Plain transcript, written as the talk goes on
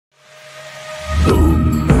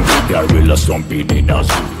Hello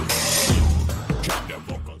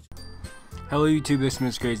YouTube, this is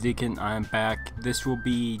Mr. Crazy Deacon. I am back. This will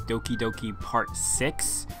be Doki Doki Part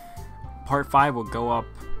 6. Part 5 will go up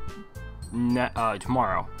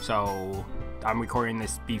tomorrow. So I'm recording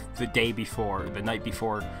this the night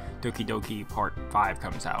before Doki Doki Part 5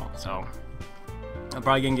 comes out. So I'm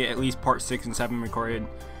probably gonna get at least Part 6 and 7 recorded.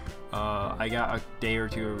 I got a day or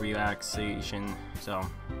two of relaxation, so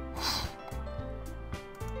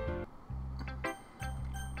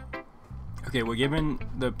okay, we're giving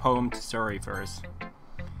the poem to Sayori first,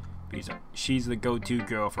 because she's the go-to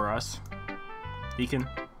girl for us. Deacon,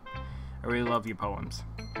 I really love your poems.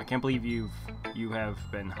 I can't believe you have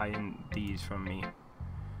been hiding these from me.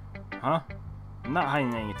 Huh? I'm not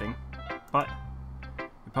hiding anything, but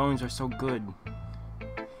the poems are so good.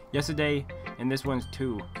 Yesterday, and this one's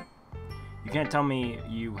too. You can't tell me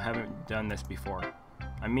you haven't done this before.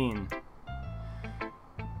 I mean,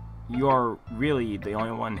 you are really the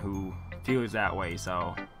only one who feels that way,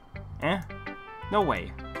 so no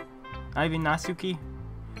way. Not even Natsuki?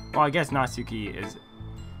 Well, I guess Natsuki is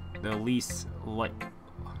the least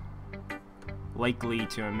likely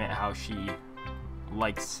to admit how she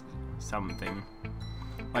likes something.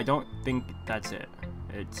 I don't think that's it.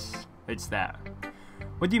 It's that.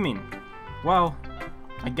 What do you mean? Well,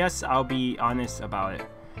 I guess I'll be honest about it.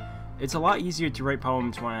 It's a lot easier to write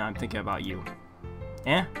poems when I'm thinking about you.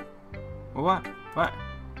 What?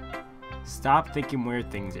 Stop thinking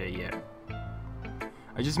weird things, idiot.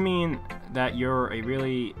 I just mean that you're a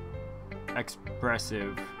really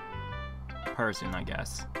expressive person, I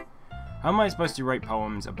guess. How am I supposed to write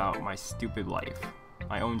poems about my stupid life?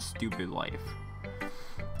 My own stupid life.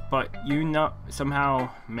 But you know,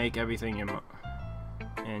 somehow make everything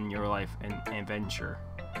in your life an adventure.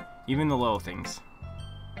 Even the little things.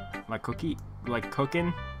 Like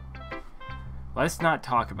cooking? Let's not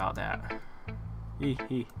talk about that.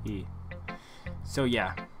 So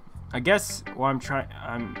yeah, I guess what I'm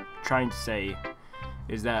trying to say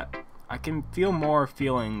is that I can feel more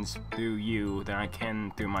feelings through you than I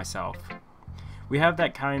can through myself. We have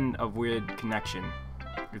that kind of weird connection.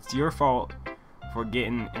 It's your fault for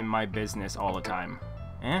getting in my business all the time.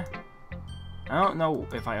 I don't know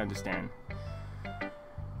if I understand.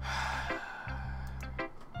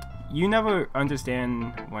 You never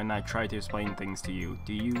understand when I try to explain things to you,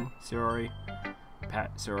 do you, Sayori?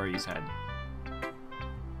 Pat Sayori's head.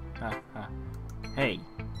 Hey,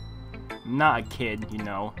 I'm not a kid, you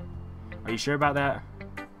know. Are you sure about that?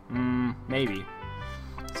 Maybe.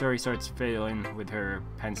 Sayori starts fiddling with her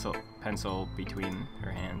pencil between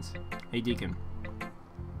her hands. Hey, Deacon.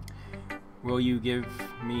 Will you give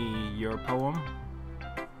me your poem?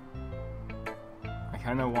 I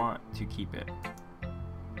kinda want to keep it.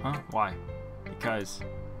 Huh? Why? Because,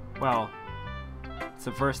 well, it's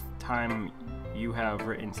the first time you have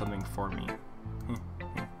written something for me.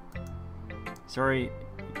 Sorry,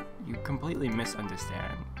 you completely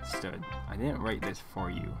misunderstood. I didn't write this for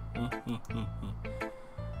you. Are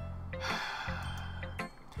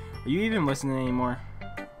you even listening anymore?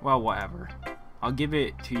 Well, whatever. I'll give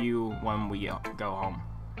it to you when we go home.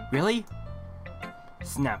 Really?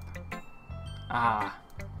 Snap.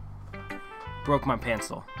 Broke my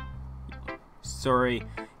pencil. Sayori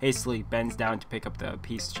hastily bends down to pick up the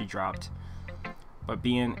piece she dropped, but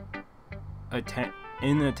being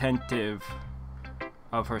inattentive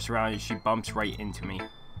of her surroundings, she bumps right into me.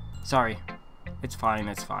 Sorry. It's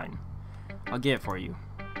fine. I'll get it for you.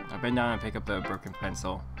 I bend down and pick up the broken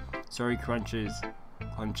pencil. Sayori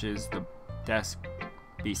clenches the desk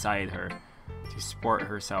beside her to support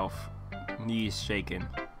herself, knees shaken.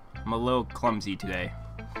 I'm a little clumsy today.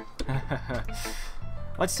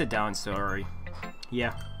 Let's sit down, Sayori.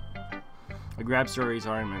 Yeah. I grab Sayori's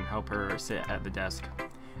arm and help her sit at the desk.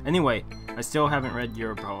 Anyway, I still haven't read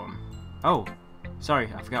your poem. Oh,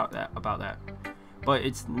 sorry, I forgot about that. But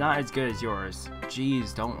it's not as good as yours.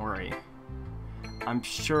 Jeez, don't worry. I'm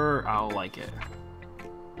sure I'll like it.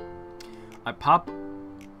 I pop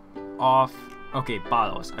off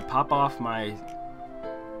my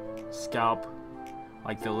scalp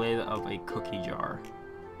like the lid of a cookie jar.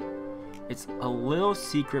 It's a little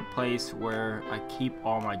secret place where I keep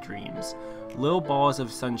all my dreams. Little balls of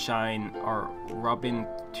sunshine are rubbing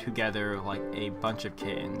together like a bunch of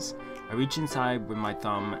kittens. I reach inside with my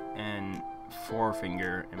thumb and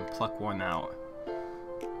forefinger and pluck one out.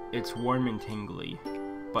 It's warm and tingly,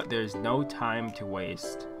 but there's no time to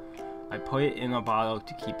waste. I put it in a bottle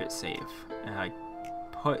to keep it safe, and I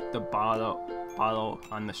put the bottle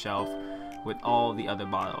on the shelf with all the other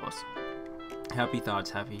bottles. Happy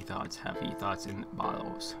thoughts in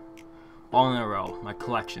bottles. All in a row. My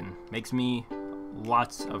collection makes me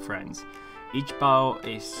lots of friends. Each bow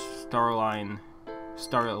a starlight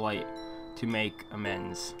to make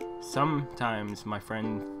amends. Sometimes my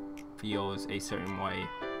friend feels a certain way.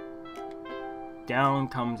 Down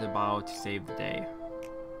comes a bow to save the day.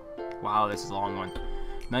 Wow, this is a long one.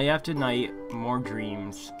 Night after night, more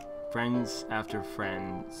dreams. Friends after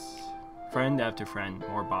friends. Friend after friend,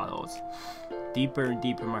 more bottles. Deeper and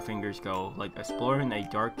deeper my fingers go, like exploring a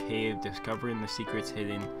dark cave, discovering the secrets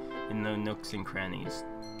hidden in the nooks and crannies.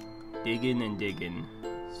 Digging and digging,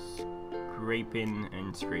 scraping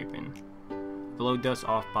and scraping. Blow dust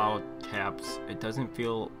off bottle caps. It doesn't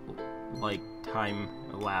feel like time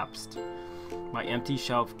elapsed. My empty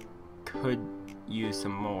shelf could use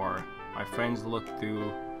some more. My friends look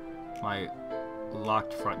through my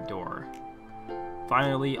locked front door.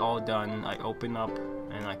 Finally, all done. I open up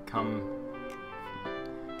and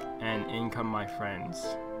in come my friends.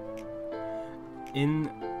 In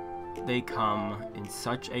they come in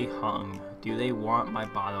such a hung. Do they want my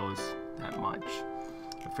bottles that much?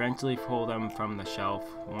 I frantically pull them from the shelf,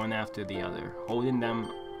 one after the other, holding them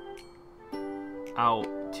out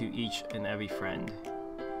to each and every friend,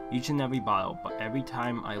 each and every bottle. But every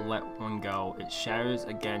time I let one go, it shatters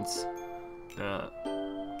against the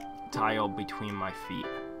tile between my feet.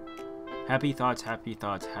 Happy thoughts, happy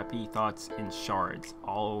thoughts, happy thoughts in shards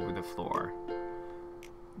all over the floor.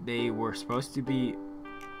 They were supposed to be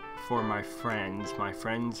for my friends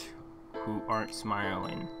who aren't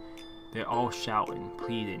smiling. They're all shouting,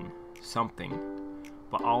 pleading, something.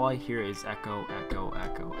 But all I hear is echo, echo,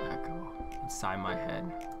 echo, echo inside my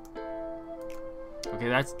head. Okay,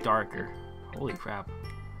 that's darker. Holy crap.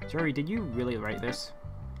 Sayori, did you really write this?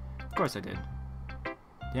 Of course I did.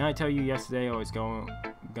 Didn't I tell you yesterday I was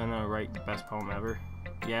gonna write the best poem ever?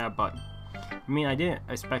 Yeah, but I mean, I didn't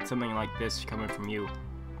expect something like this coming from you.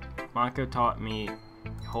 Monica taught me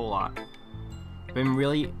a whole lot. Been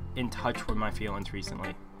really in touch with my feelings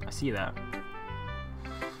recently. I see that.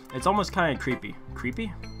 It's almost kind of creepy.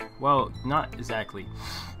 Creepy? Well, not exactly.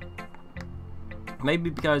 Maybe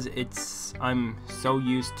because I'm so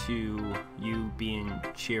used to you being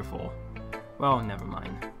cheerful. Well, never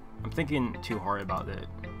mind. I'm thinking too hard about it.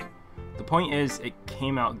 The point is, it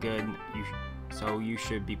came out good, so you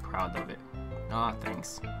should be proud of it. Ah,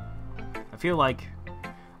 thanks. I feel like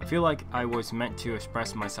I was meant to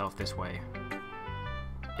express myself this way.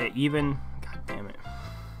 It even... God damn it.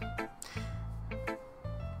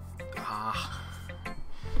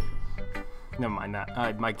 Never mind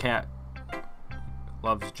that. My cat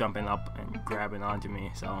loves jumping up and grabbing onto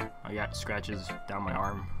me, so I got scratches down my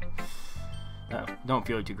arm. Don't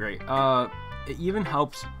feel too great. It even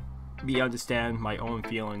helps me understand my own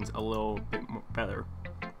feelings a little bit better.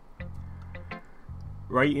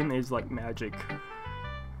 Writing is like magic.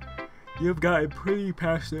 You've gotten pretty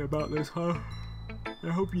passionate about this, huh? I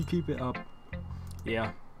hope you keep it up.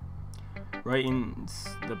 Yeah.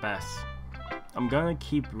 Writing's the best. I'm gonna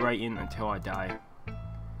keep writing until I die.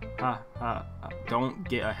 Don't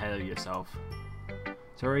get ahead of yourself.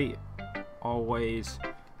 Sayori always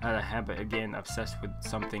had a habit of getting obsessed with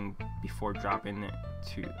something before dropping it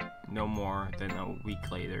to no more than a week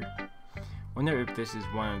later. Wonder if this is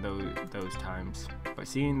one of those times. But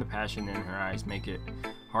seeing the passion in her eyes make it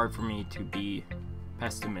hard for me to be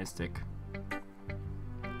pessimistic.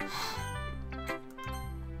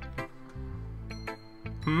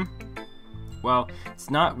 Well,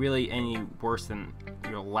 it's not really any worse than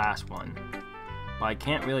your last one, but I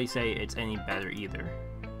can't really say it's any better either.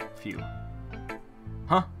 Phew.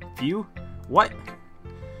 Huh? Phew? What?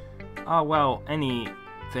 Oh, well,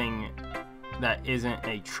 anything that isn't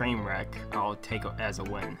a train wreck, I'll take as a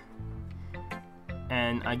win.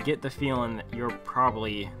 And I get the feeling that you're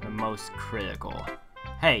probably the most critical.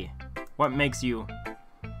 Hey, what makes you...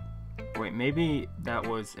 Wait, maybe that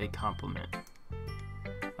was a compliment.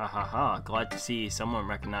 Glad to see someone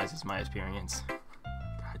recognizes my experience.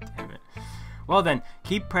 God damn it. Well then,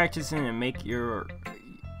 keep practicing and maybe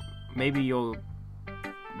you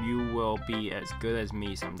will be as good as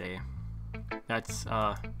me someday. That's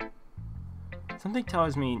something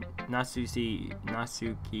tells me Natsuki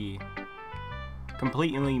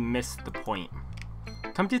completely missed the point.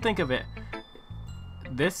 Come to think of it,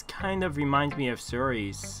 this kind of reminds me of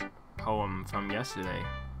Sayori's poem from yesterday.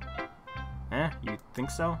 You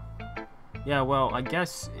think so? Yeah, well, I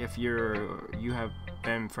guess if you have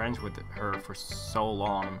been friends with her for so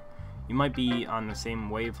long, you might be on the same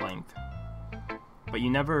wavelength. But you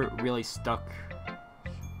never really struck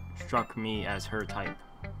me as her type.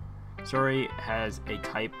 Sayori has a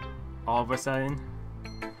type all of a sudden?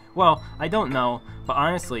 Well, I don't know, but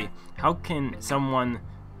honestly, how can someone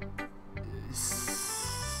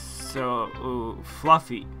so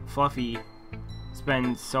Fluffy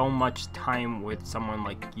spends so much time with someone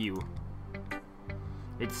like you.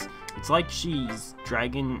 It's like she's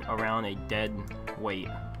dragging around a dead weight.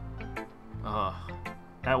 Ugh,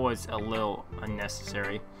 that was a little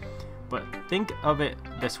unnecessary. But think of it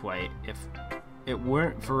this way, if it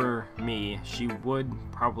weren't for me, she would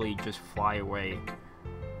probably just fly away,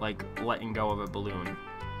 like letting go of a balloon.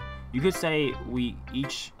 You could say we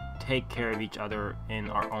each take care of each other in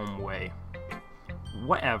our own way.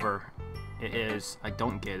 Whatever it is, I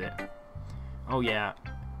don't get it. Oh yeah,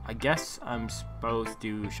 I guess I'm supposed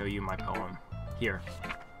to show you my poem. Here.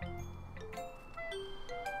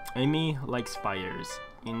 Amy likes spiders.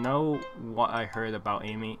 You know what I heard about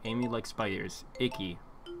Amy? Amy likes spiders. Icky,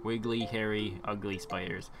 wiggly, hairy, ugly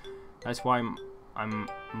spiders. That's why I'm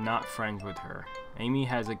not friends with her. Amy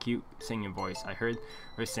has a cute singing voice. I heard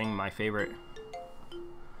her sing my favorite...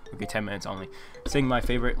 Okay, 10 minutes only. Sing my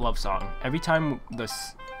favorite love song. Every time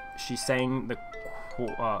she sang the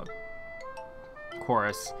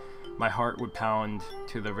chorus, my heart would pound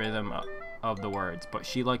to the rhythm of the words. But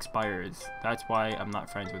she likes spiders. That's why I'm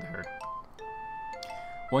not friends with her.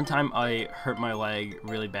 One time I hurt my leg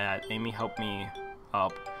really bad. Amy helped me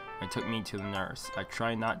up and took me to the nurse. I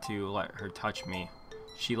try not to let her touch me.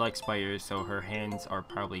 She likes spiders, so her hands are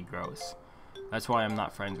probably gross. That's why I'm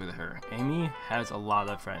not friends with her. Amy has a lot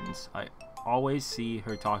of friends. I always see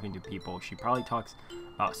her talking to people. She probably talks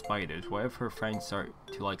about spiders. What if her friends start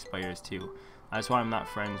to like spiders too? That's why I'm not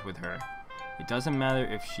friends with her. It doesn't matter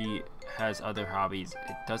if she has other hobbies.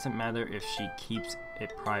 It doesn't matter if she keeps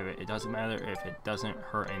it private. It doesn't matter if it doesn't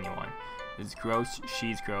hurt anyone. It's gross,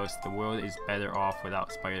 she's gross. The world is better off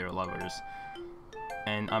without spider lovers.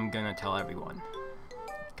 And I'm gonna tell everyone.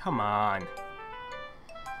 Come on.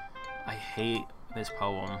 I hate this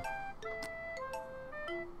poem.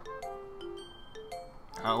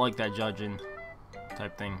 I don't like that judging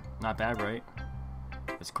type thing. Not bad, right?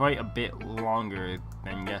 It's quite a bit longer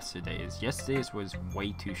than yesterday's. Yesterday's was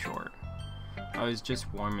way too short. I was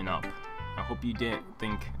just warming up. I hope you didn't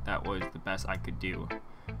think that was the best I could do.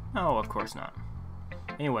 No, of course not.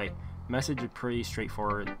 Anyway, the message is pretty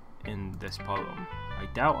straightforward in this poem. I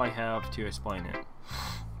doubt I have to explain it.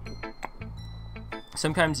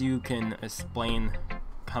 Sometimes you can explain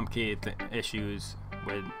complicated issues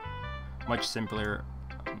with much simpler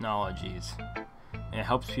analogies, and it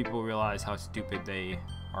helps people realize how stupid they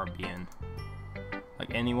are being.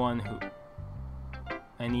 Like anyone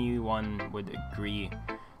would agree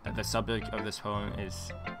that the subject of this poem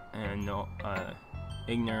is an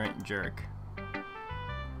ignorant jerk.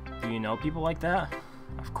 Do you know people like that?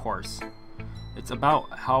 Of course. It's about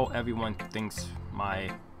how everyone thinks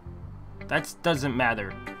that doesn't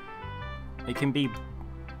matter. It can be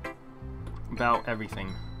about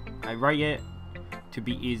everything. I write it to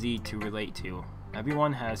be easy to relate to.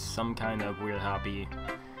 Everyone has some kind of weird hobby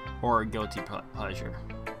or guilty pleasure.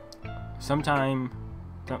 Something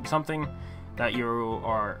that you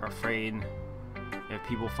are afraid if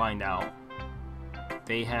people find out.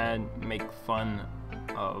 They make fun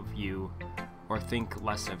of you or think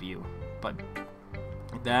less of you. But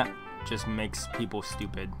that just makes people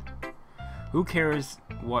stupid. Who cares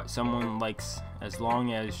what someone likes as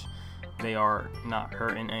long as they are not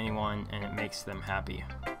hurting anyone and it makes them happy?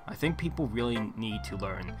 I think people really need to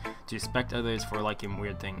learn to respect others for liking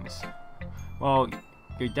weird things. Well,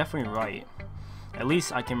 you're definitely right. At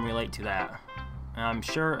least I can relate to that. And I'm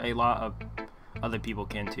sure a lot of other people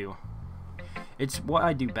can too. It's what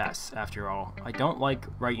I do best, after all. I don't like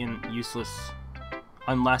writing useless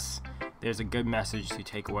unless there's a good message to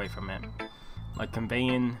take away from it. Like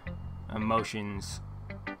conveying emotions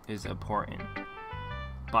is important.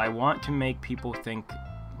 But I want to make people think,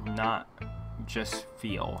 not just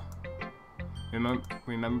feel.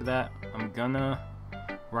 Remember that? I'm gonna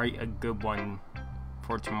write a good one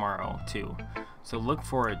for tomorrow too. So look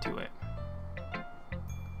forward to it.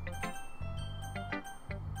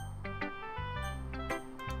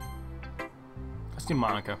 Let's do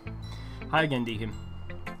Monica. Hi again, Deacon.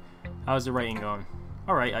 How's the writing going?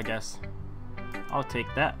 Alright, I guess. I'll take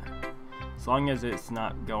that. As long as it's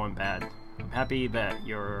not going bad. I'm happy that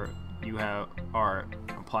you are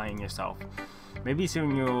applying yourself. Maybe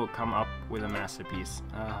soon you'll come up with a masterpiece.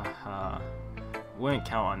 Wouldn't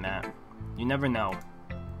count on that. You never know.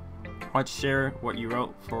 Want to share what you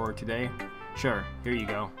wrote for today? Sure, here you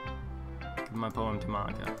go. Give my poem to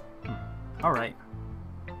Monica. Alright.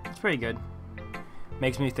 It's pretty good.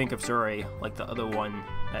 Makes me think of Sayori, like the other one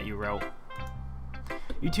that you wrote.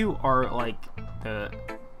 You two are like the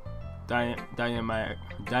dynamite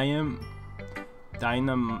duo.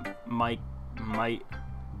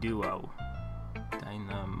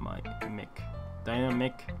 Dynamite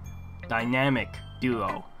Dynamic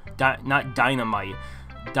duo. Not dynamite.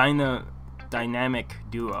 Dynamic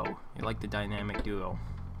duo. You like the dynamic duo.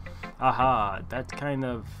 Aha, that's kind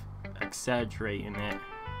of exaggerating it.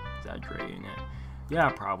 Yeah,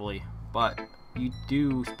 probably. But you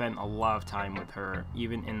do spend a lot of time with her,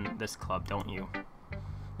 even in this club, don't you?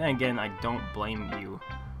 Then again, I don't blame you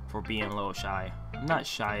for being a little shy. I'm not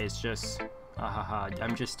shy, it's just...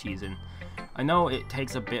 I'm just teasing. I know it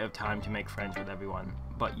takes a bit of time to make friends with everyone,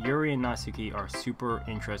 but Yuri and Natsuki are super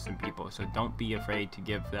interesting people, so don't be afraid to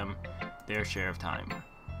give them their share of time.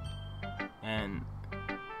 And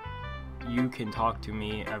you can talk to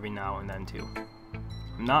me every now and then too.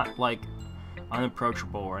 I'm not like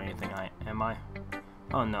unapproachable or anything, am I?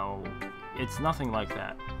 Oh no, it's nothing like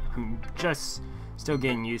that. I'm just still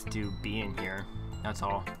getting used to being here, that's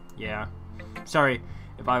all. Yeah, sorry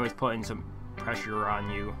if I was putting some pressure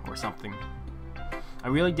on you or something. I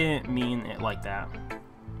really didn't mean it like that.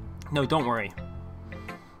 No, don't worry.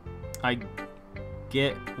 I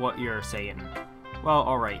get what you're saying. Well,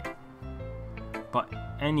 alright. But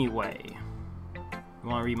anyway, you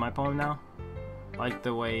want to read my poem now? I like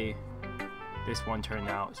the way this one turned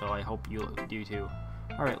out, so I hope you do too.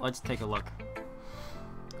 Alright, let's take a look.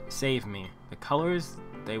 Save me. The colors,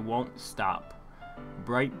 they won't stop.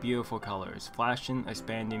 Bright, beautiful colors, flashing,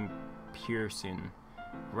 expanding, piercing.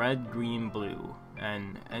 Red, green, blue,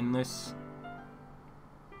 and endless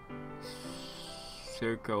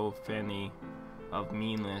cacophony of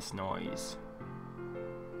meaningless noise.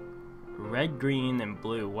 Red, green, and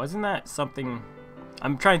blue. Wasn't that something...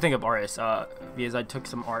 I'm trying to think of artists, because I took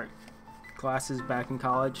some art classes back in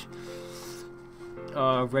college.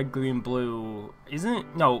 Red, green, blue. Isn't it?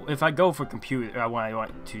 No, if I go for computer, I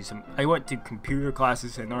went to computer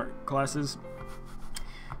classes and art classes.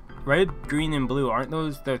 Red, green, and blue, aren't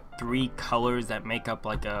those the three colors that make up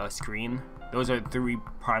like a screen? Those are three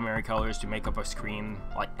primary colors to make up a screen,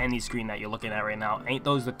 like any screen that you're looking at right now. Ain't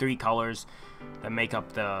those the three colors that make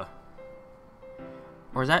up the...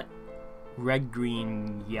 Or is that red,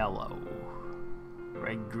 green, yellow?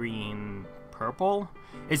 Red, green, purple?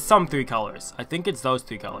 It's some three colors. I think it's those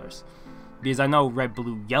three colors. Because I know red,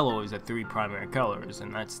 blue, yellow is the three primary colors,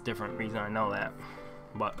 and that's different reason I know that.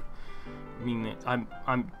 But, I mean, I'm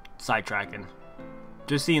sidetracking.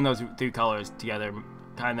 Just seeing those three colors together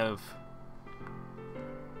kind of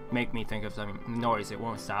make me think of something. Noise, it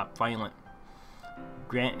won't stop. Violent.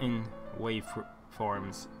 Granting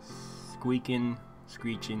waveforms. Squeaking,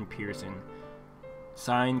 screeching, piercing.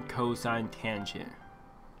 Sine, cosine, tangent.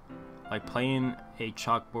 Like playing a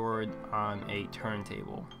chalkboard on a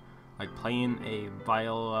turntable. Like playing a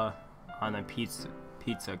viola on a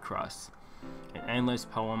pizza crust. An endless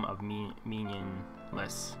poem of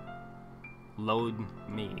meaningless. Load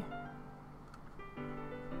me.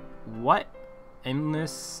 What?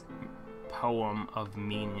 Endless poem of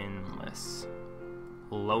meaningless.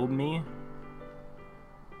 Load me?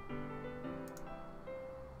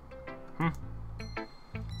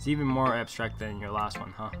 It's even more abstract than your last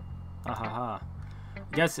one, huh? Ha ha ha.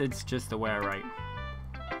 I guess it's just the way I write.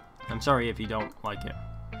 I'm sorry if you don't like it.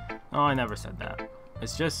 No, I never said that.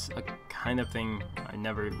 It's just a kind of thing I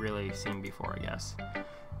never really seen before, I guess.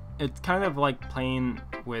 It's kind of like playing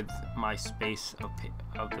with my space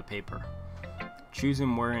of the paper.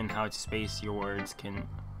 Choosing where and how to space your words can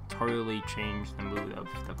totally change the mood of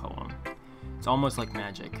the poem. It's almost like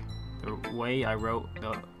magic. The way I wrote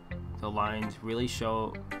the lines really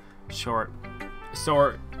sort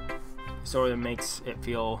of makes it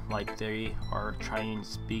feel like they are trying to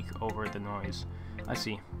speak over the noise. I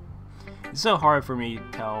see. It's so hard for me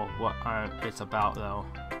to tell what it's about though.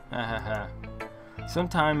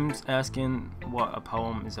 Sometimes asking what a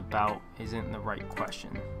poem is about isn't the right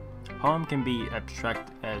question. A poem can be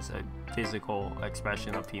abstract as a physical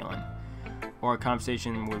expression of feeling, or a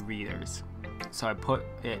conversation with readers. So I put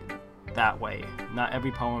it that way. Not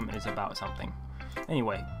every poem is about something.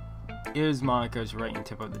 Anyway, here's Monica's writing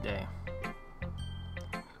tip of the day.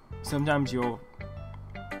 Sometimes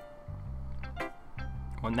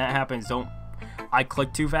when that happens, don't... I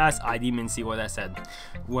clicked too fast, I didn't even see what that said.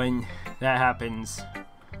 When that happens,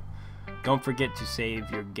 don't forget to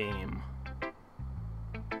save your game.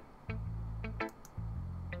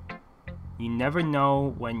 You never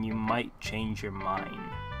know when you might change your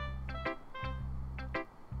mind.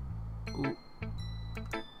 Ooh.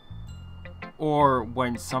 Or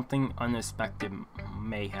when something unexpected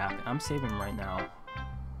may happen. I'm saving right now.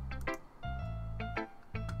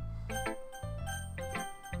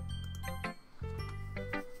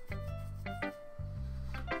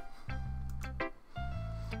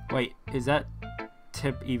 Wait, is that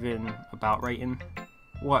tip even about writing?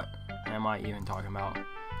 What am am I even talking about?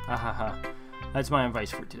 Hahaha. That's my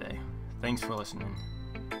advice for today. Thanks for listening.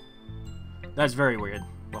 That's very weird,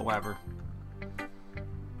 but whatever.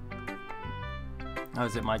 Oh,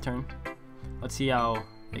 is it my turn? Let's see how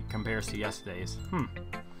it compares to yesterday's.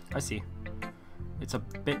 I see. It's a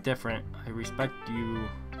bit different. I respect you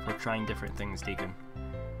for trying different things, Deacon.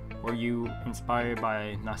 Were you inspired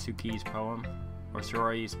by Natsuki's poem? Or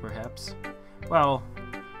Sayori's, perhaps? Well,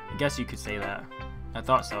 I guess you could say that. I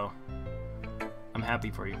thought so. I'm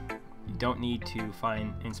happy for you. You don't need to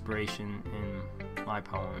find inspiration in my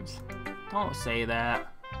poems. Don't say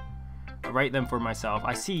that. I write them for myself.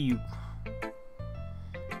 I see you.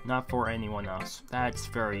 Not for anyone else. That's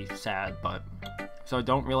very sad, but... So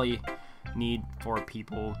don't really need for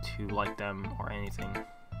people to like them or anything.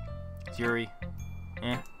 Sayori?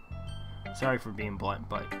 Sorry for being blunt,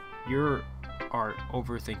 but you are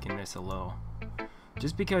overthinking this a little.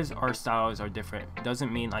 Just because our styles are different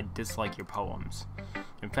doesn't mean I dislike your poems.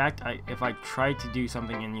 In fact, if I tried to do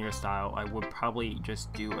something in your style, I would probably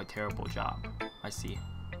just do a terrible job. I see.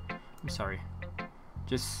 I'm sorry.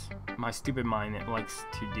 Just my stupid mind, it likes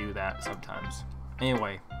to do that sometimes.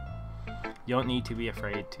 Anyway, you don't need to be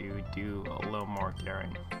afraid to do a little more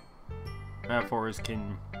daring. Metaphors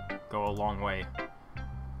can go a long way.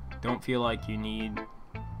 Don't feel like you need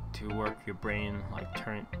to work your brain like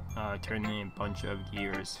turning a bunch of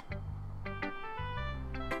gears.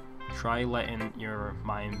 Try letting your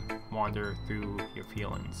mind wander through your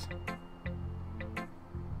feelings.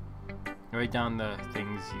 Write down the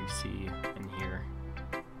things you see and hear.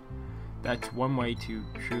 That's one way to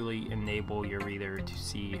truly enable your reader to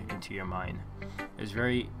see into your mind. It's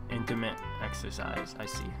very intimate exercise, I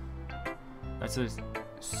see. That's a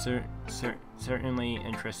certainly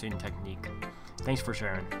interesting technique. Thanks for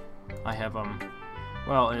sharing. I have,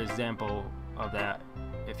 well, an example of that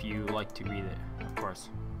if you like to read it, of course.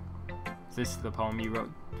 Is this the poem you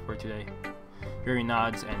wrote for today? Yuri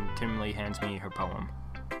nods and timidly hands me her poem.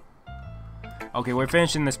 Okay, we're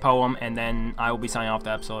finishing this poem, and then I will be signing off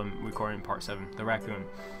the episode and recording part 7, The Raccoon.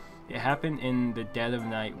 It happened in the dead of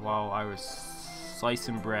night while I was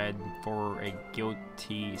slicing bread for a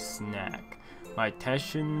guilty snack. My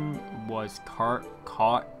attention was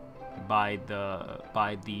caught by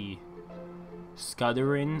the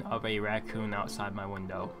scuttering of a raccoon outside my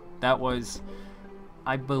window. That was,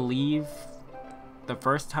 I believe, the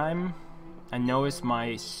first time I noticed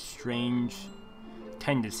my strange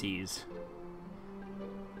tendencies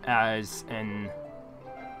as an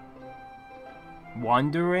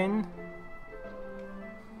wandering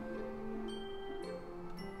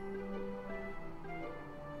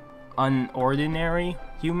unordinary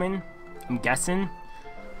human, I'm guessing.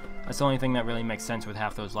 That's the only thing that really makes sense with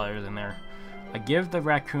half those letters in there. I give the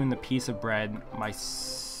raccoon the piece of bread. My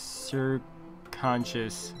subconscious,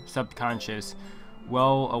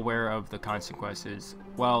 well aware of the consequences,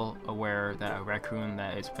 well aware that a raccoon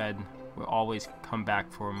that is fed will always come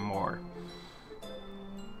back for more.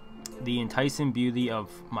 The enticing beauty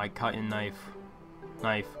of my cutting knife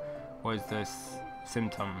was the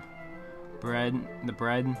symptom. The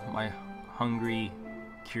bread, my hungry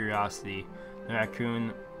curiosity. The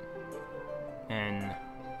raccoon, an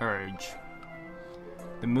urge.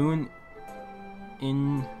 The moon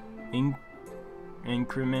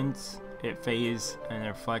increments, it fades and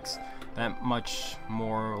reflects that much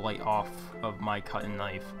more light off of my cutting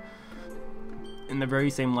knife. In the very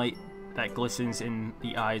same light that glistens in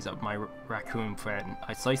the eyes of my raccoon friend,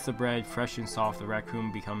 I slice the bread, fresh and soft. The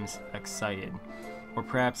raccoon becomes excited. Or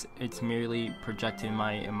perhaps it's merely projecting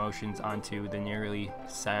my emotions onto the nearly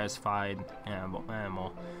satisfied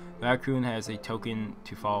animal. The raccoon has a token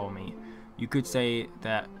to follow me. You could say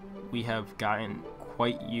that we have gotten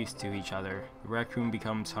quite used to each other. The raccoon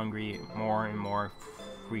becomes hungry more and more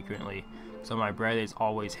frequently, so my bread is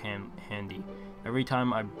always handy. Every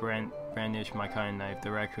time I brandish my cutting knife,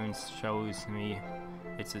 the raccoon shows me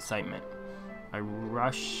its excitement. A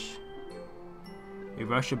rush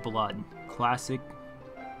of blood. Classic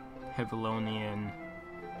Pavlovian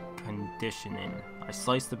conditioning. I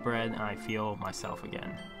slice the bread and I feel myself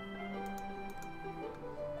again.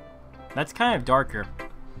 That's kind of darker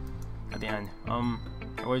at the end. I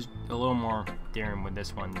was a little more daring with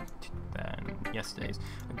this one than yesterday's.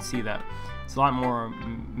 I can see that it's a lot more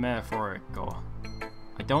metaphorical.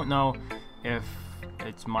 I don't know if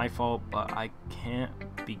it's my fault, but I can't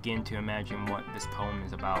begin to imagine what this poem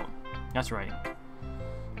is about. That's right.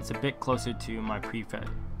 It's a bit closer to my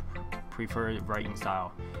preferred writing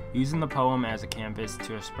style, using the poem as a canvas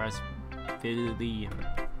to express vividly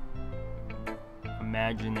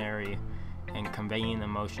imaginary and conveying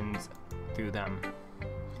emotions through them.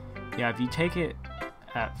 Yeah, if you take it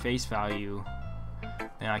at face value,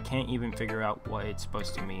 then I can't even figure out what it's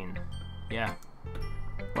supposed to mean. Yeah.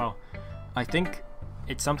 Well, I think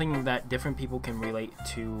it's something that different people can relate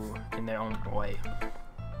to in their own way.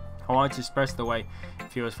 I want to express the way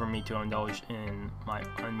it feels for me to indulge in my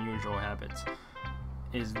unusual habits.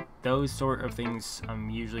 Is those sort of things I'm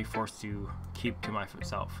usually forced to keep to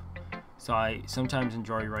myself. So I sometimes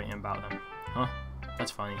enjoy writing about them. Huh?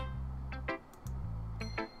 That's funny.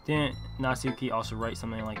 Didn't Natsuki also write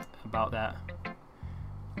something like about that?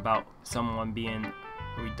 About someone being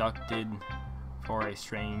reducted for a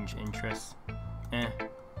strange interest?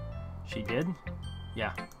 She did?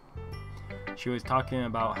 Yeah. She was talking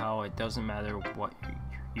about how it doesn't matter what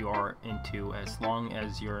you are into as long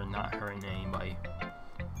as you're not hurting anybody.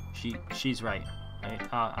 She's right.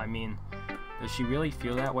 I mean, does she really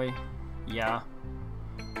feel that way? Yeah.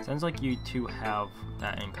 Sounds like you two have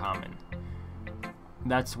that in common.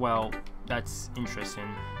 That's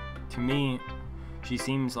interesting. To me, she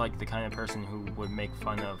seems like the kind of person who would make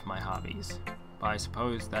fun of my hobbies. But I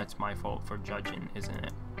suppose that's my fault for judging, isn't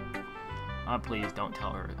it? Please don't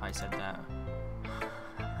tell her I said that.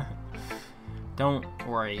 Don't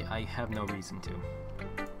worry, I have no reason to.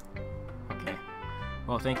 Okay.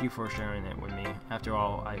 Well, thank you for sharing it with me. After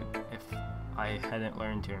all, if I hadn't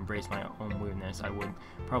learned to embrace my own weirdness, I would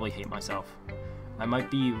probably hate myself. I might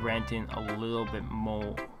be ranting a little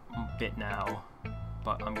bit now,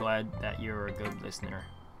 but I'm glad that you're a good listener.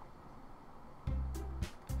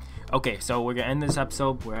 Okay, so we're gonna end this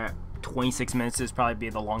episode. We're at 26 minutes. This will probably be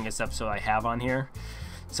the longest episode I have on here.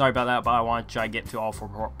 Sorry about that, but I want to try to get to all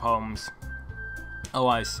 4 poems.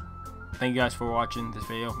 Otherwise, thank you guys for watching this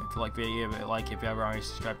video. If you like the video, give it a like. If you haven't already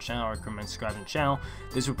subscribed to the channel, I recommend subscribing to the channel.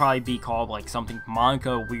 This would probably be called like something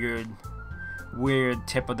Monica weird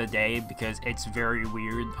tip of the day, because it's very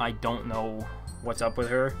weird. I don't know what's up with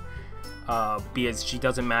her, because she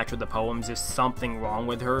doesn't match with the poems. There's something wrong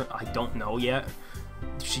with her. I don't know yet.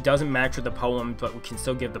 She doesn't match with the poem, but we can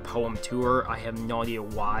still give the poem to her. I have no idea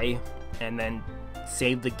why. And then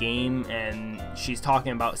save the game, and she's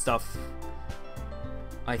talking about stuff,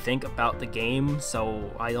 I think, about the game, so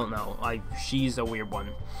I don't know. She's a weird one.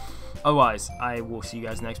 Otherwise, I will see you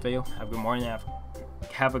guys next video. Have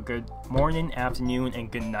a good morning, afternoon,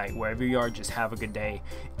 and good night. Wherever you are, just have a good day,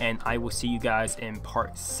 and I will see you guys in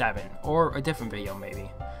part 7, or a different video maybe.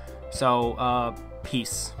 So,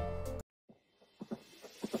 peace.